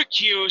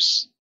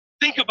 Syracuse,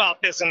 think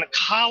about this in the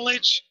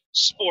college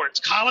sports,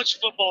 college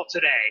football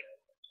today,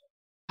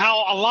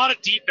 how a lot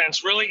of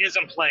defense really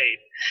isn't played.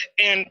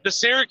 And the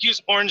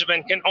Syracuse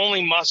Orangemen can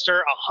only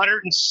muster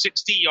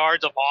 160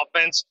 yards of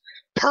offense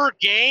per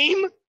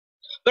game.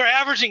 They're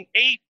averaging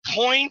 8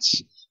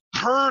 points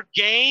per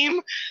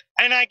game.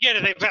 And I get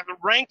it. They've had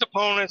ranked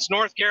opponents,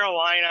 North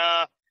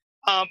Carolina,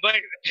 but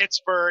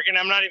Pittsburgh, and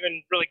I'm not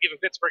even really giving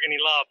Pittsburgh any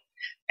love.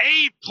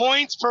 8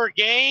 points per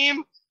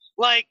game?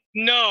 Like,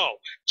 no.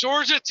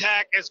 Georgia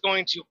Tech is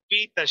going to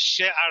beat the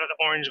shit out of the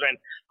Orangemen.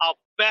 I'll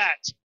bet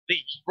the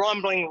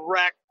rambling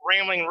wreck,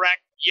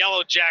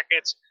 Yellow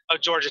Jackets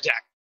of Georgia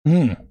Tech.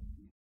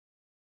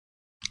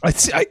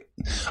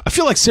 I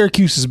feel like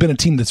Syracuse has been a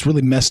team that's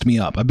really messed me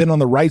up. I've been on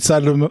the right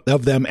side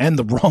of them and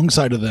the wrong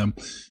side of them.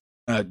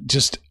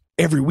 Just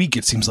every week,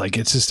 it seems like.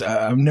 It's just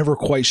I'm never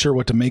quite sure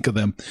what to make of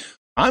them.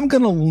 I'm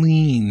going to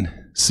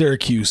lean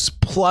Syracuse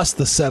plus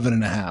the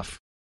 7.5.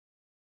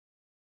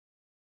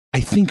 I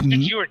think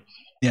you were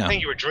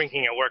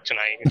drinking at work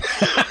tonight.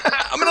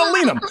 I'm going to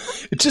lean them.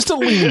 It's just a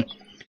lean.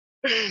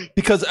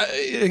 Because,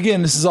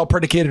 again, this is all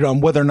predicated on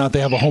whether or not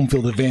they have a home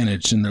field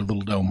advantage in their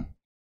little dome.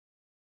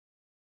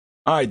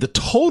 All right, the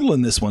total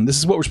in this one, this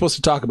is what we're supposed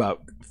to talk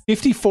about.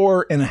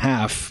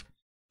 54.5.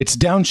 It's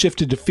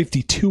downshifted to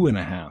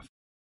 52.5.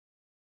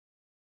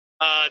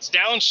 It's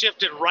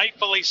downshifted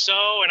rightfully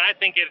so, and I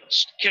think it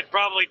could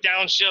probably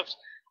downshift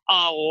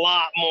a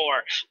lot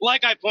more.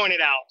 Like I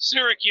pointed out,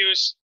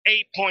 Syracuse,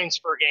 8 points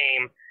per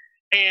game.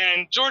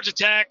 And Georgia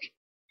Tech,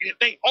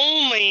 they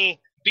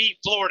only beat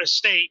Florida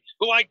State,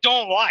 who I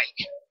don't like.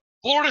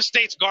 Florida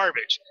State's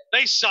garbage.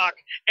 They suck,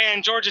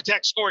 and Georgia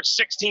Tech scored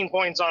 16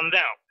 points on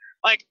them.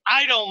 Like,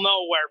 I don't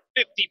know where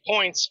 50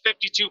 points,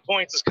 52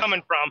 points is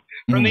coming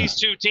from these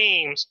two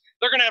teams.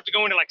 They're going to have to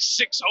go into like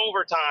 6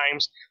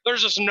 overtimes.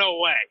 There's just no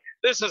way.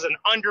 This is an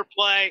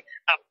underplay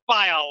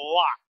by a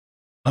lot.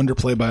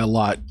 Underplay by a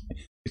lot.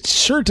 It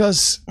sure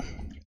does.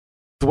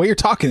 The way you're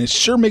talking, it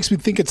sure makes me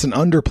think it's an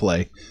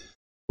underplay.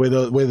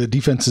 The way the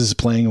defense is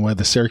playing and why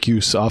the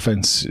Syracuse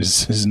offense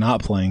is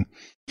not playing.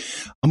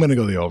 I'm going to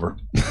go the over.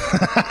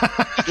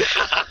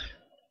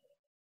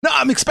 No,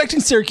 I'm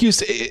expecting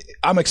Syracuse.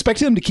 I'm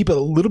expecting them to keep it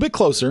a little bit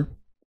closer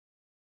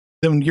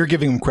than you're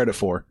giving them credit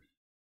for.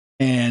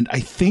 And I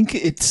think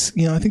it's,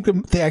 I think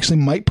they actually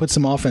might put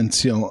some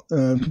offense,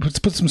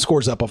 put some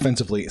scores up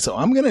offensively. So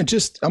I'm going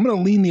to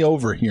lean the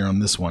over here on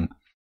this one.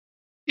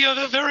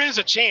 There is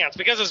a chance,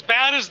 because as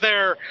bad as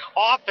their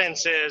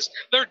offense is,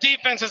 their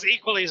defense is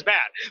equally as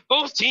bad.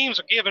 Both teams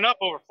are giving up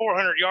over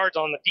 400 yards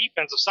on the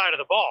defensive side of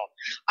the ball.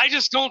 I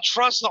just don't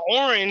trust the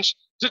Orange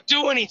to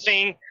do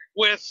anything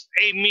with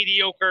a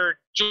mediocre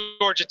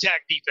Georgia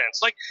Tech defense.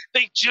 Like,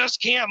 they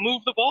just can't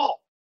move the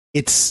ball.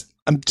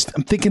 I'm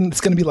thinking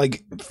it's going to be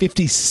like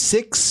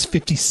 56,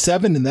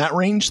 57 in that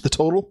range, the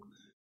total.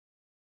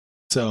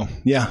 So,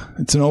 yeah,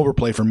 it's an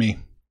overplay for me.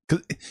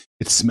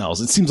 It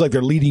smells. It seems like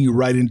they're leading you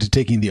right into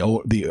taking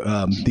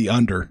the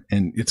under,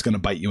 and it's going to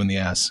bite you in the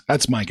ass.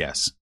 That's my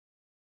guess.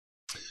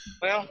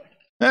 Well,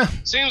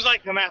 seems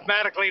like the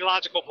mathematically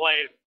logical play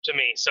to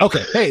me. So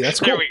okay, hey, that's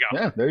cool. There we go.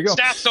 Yeah, there you go.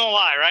 Stats don't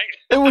lie, right?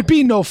 It would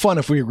be no fun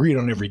if we agreed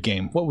on every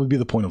game. What would be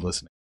the point of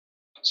listening?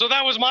 So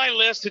that was my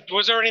list.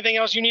 Was there anything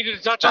else you needed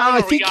to touch on?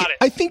 I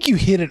think you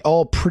hit it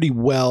all pretty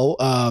well.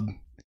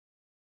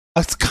 I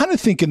was kind of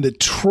thinking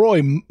that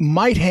Troy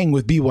might hang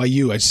with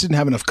BYU. I just didn't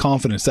have enough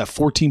confidence. That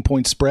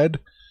 14-point spread,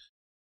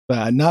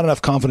 not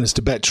enough confidence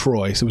to bet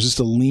Troy. So it was just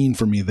a lean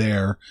for me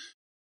there.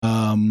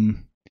 You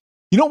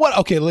know what?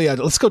 Okay, Leah,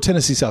 let's go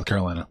Tennessee, South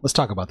Carolina. Let's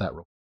talk about that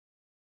real quick.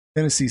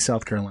 Tennessee,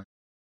 South Carolina.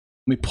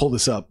 Let me pull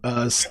this up.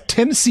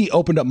 Tennessee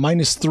opened up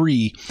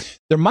 -3.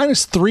 They're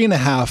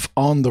 -3.5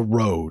 on the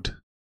road.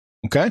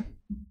 Okay?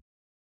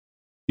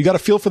 You got a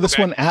feel for this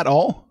one at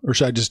all? Or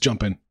should I just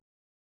jump in?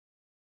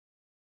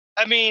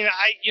 I mean,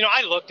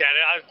 I looked at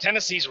it.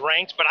 Tennessee's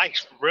ranked, but I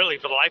really,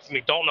 for the life of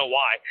me, don't know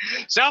why.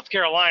 South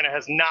Carolina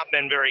has not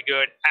been very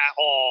good at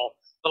all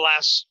the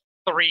last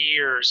 3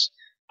 years.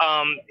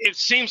 It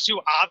seems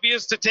too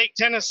obvious to take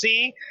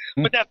Tennessee,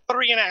 but that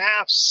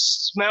 3.5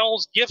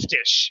 smells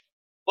giftish.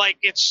 Like,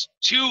 it's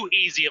too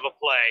easy of a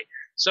play.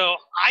 So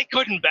I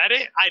couldn't bet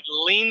it. I'd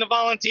lean the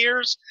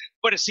Volunteers,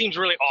 but it seems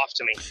really off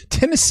to me.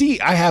 Tennessee,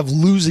 I have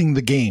losing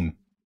the game.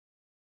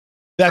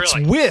 That's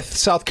really with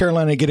South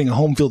Carolina getting a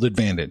home field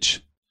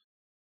advantage.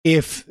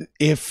 If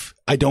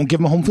I don't give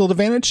them a home field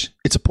advantage,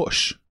 it's a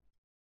push.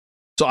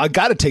 So I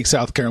got to take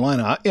South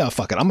Carolina. Yeah,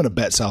 fuck it. I'm going to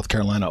bet South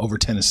Carolina over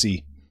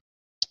Tennessee.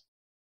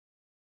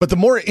 But the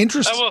more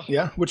interest,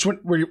 which one?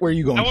 Where are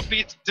you going? That would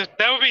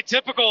be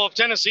typical of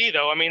Tennessee,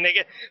 though. I mean, they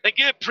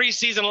get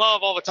preseason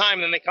love all the time,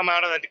 and then they come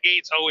out of the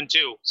gates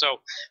 0-2.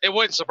 So it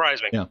wouldn't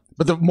surprise me. Yeah,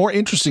 but the more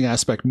interesting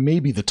aspect may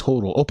be the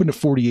total. Open at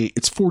 48.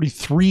 It's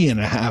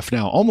 43.5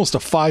 now, almost a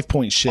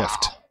 5-point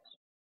shift.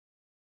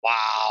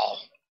 Wow,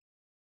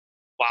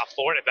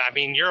 Florida. I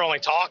mean, you're only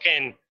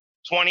talking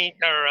 23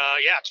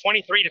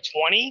 to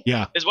 20.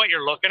 Yeah, is what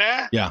you're looking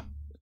at. Yeah,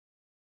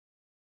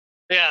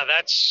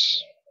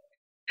 that's.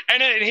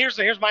 And here's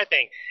my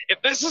thing.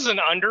 If this is an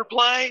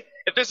underplay,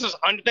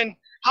 then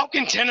how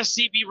can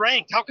Tennessee be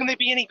ranked? How can they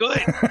be any good?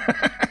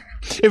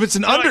 If it's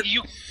an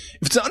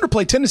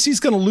underplay, Tennessee's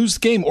going to lose the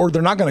game, or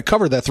they're not going to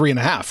cover that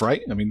 3.5,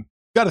 right? I mean, you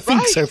got to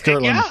think South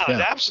Carolina.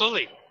 Yeah,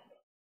 absolutely.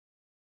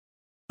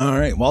 All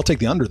right. Well, I'll take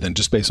the under then,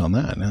 just based on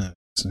that.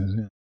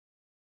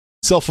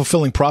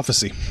 Self-fulfilling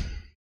prophecy.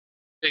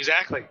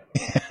 Exactly.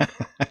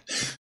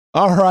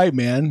 All right,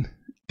 man.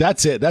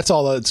 That's it. That's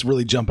all that's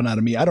really jumping out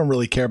of me. I don't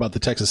really care about the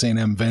Texas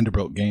A&M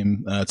Vanderbilt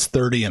game. It's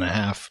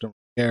 30.5. Don't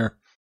care.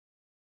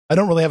 I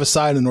don't really have a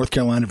side in North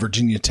Carolina,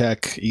 Virginia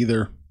Tech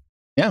either.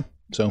 Yeah.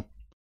 So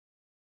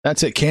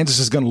that's it. Kansas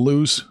is going to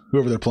lose.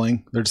 Whoever they're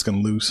playing, they're just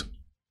going to lose.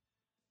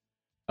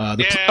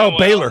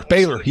 Baylor.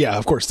 Baylor. Yeah,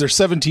 of course. They're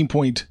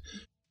 17-point.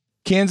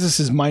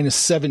 Kansas is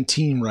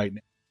 -17 right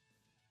now.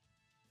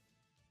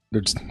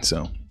 Let's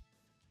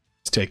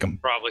take them.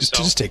 Probably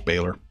just take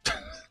Baylor.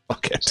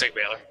 Okay. Just take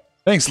Baylor.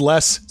 Thanks,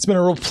 Les. It's been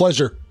a real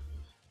pleasure.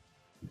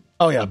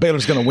 Oh, yeah.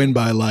 Baylor's going to win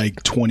by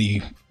like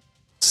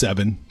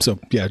 27. So,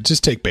 yeah,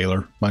 just take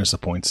Baylor minus the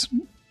points.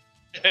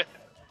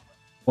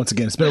 Once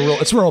again, it's been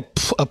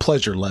a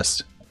pleasure,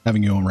 Les,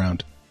 having you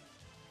around.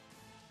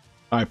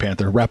 All right,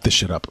 Panther, wrap this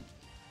shit up.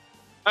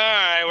 All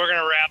right, we're going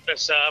to wrap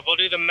this up. We'll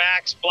do the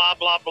max, blah,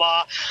 blah,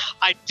 blah.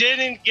 I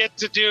didn't get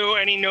to do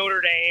any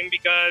Notre Dame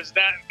because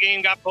that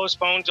game got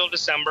postponed till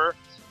December.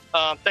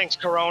 Thanks,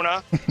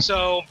 Corona.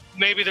 So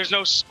maybe there's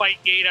no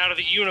Spite-gate out of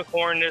the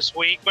unicorn this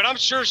week, but I'm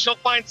sure she'll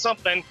find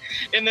something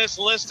in this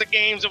list of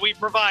games that we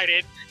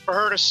provided for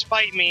her to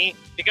spite me,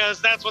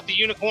 because that's what the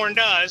unicorn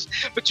does.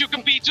 But you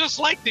can be just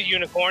like the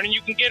unicorn, and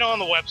you can get on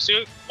the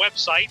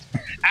website,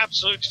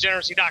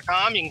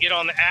 absolutedegeneracy.com. You can get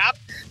on the app,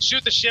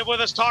 shoot the shit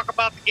with us, talk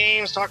about the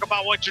games, talk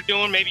about what you're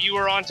doing. Maybe you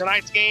were on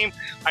tonight's game.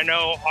 I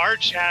know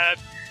Arch had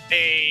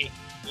a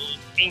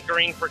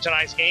inkering for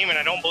tonight's game, and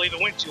I don't believe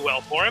it went too well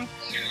for him.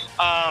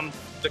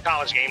 The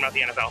college game, not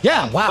the NFL.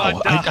 Yeah,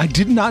 wow. But, I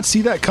did not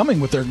see that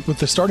coming with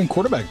the starting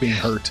quarterback being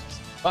hurt.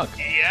 Fuck.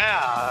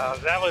 Yeah,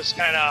 that was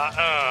kind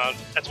of,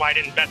 that's why I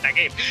didn't bet that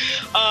game.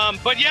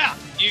 But yeah,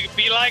 you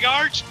be like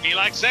Arch, be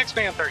like Sex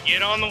Panther.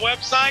 Get on the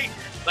website,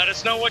 let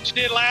us know what you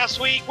did last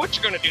week, what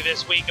you're going to do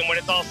this week, and when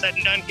it's all said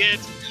and done,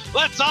 kids,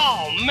 let's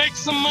all make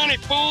some money,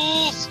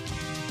 fools!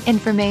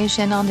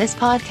 Information on this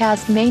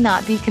podcast may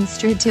not be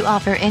construed to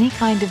offer any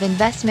kind of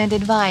investment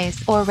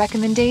advice or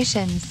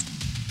recommendations.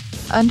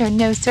 Under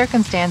no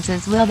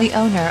circumstances will the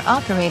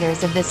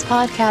owner-operators of this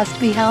podcast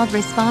be held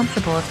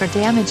responsible for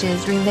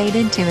damages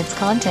related to its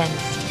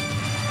contents,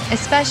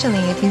 especially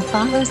if you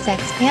follow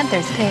Sex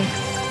Panther's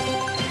picks.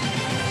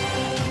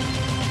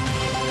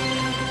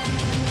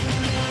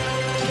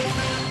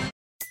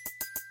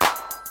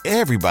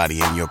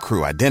 Everybody in your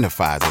crew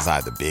identifies as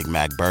either Big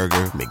Mac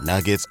Burger,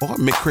 McNuggets, or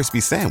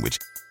McCrispy Sandwich.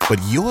 But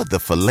you're the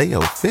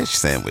Filet-O-Fish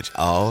Sandwich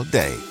all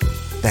day.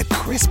 That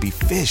crispy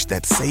fish,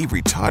 that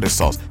savory tartar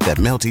sauce, that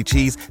melty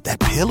cheese, that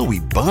pillowy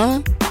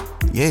bun.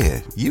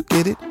 Yeah, you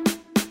get it.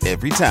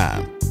 Every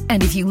time.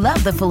 And if you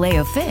love the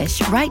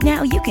Filet-O-Fish, right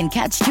now you can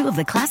catch 2 of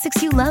the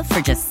classics you love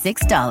for just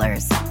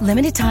 $6.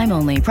 Limited time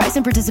only. Price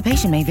and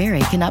participation may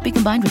vary. Cannot be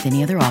combined with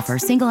any other offer.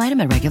 Single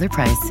item at regular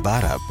price.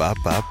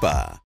 Ba-da-ba-ba-ba.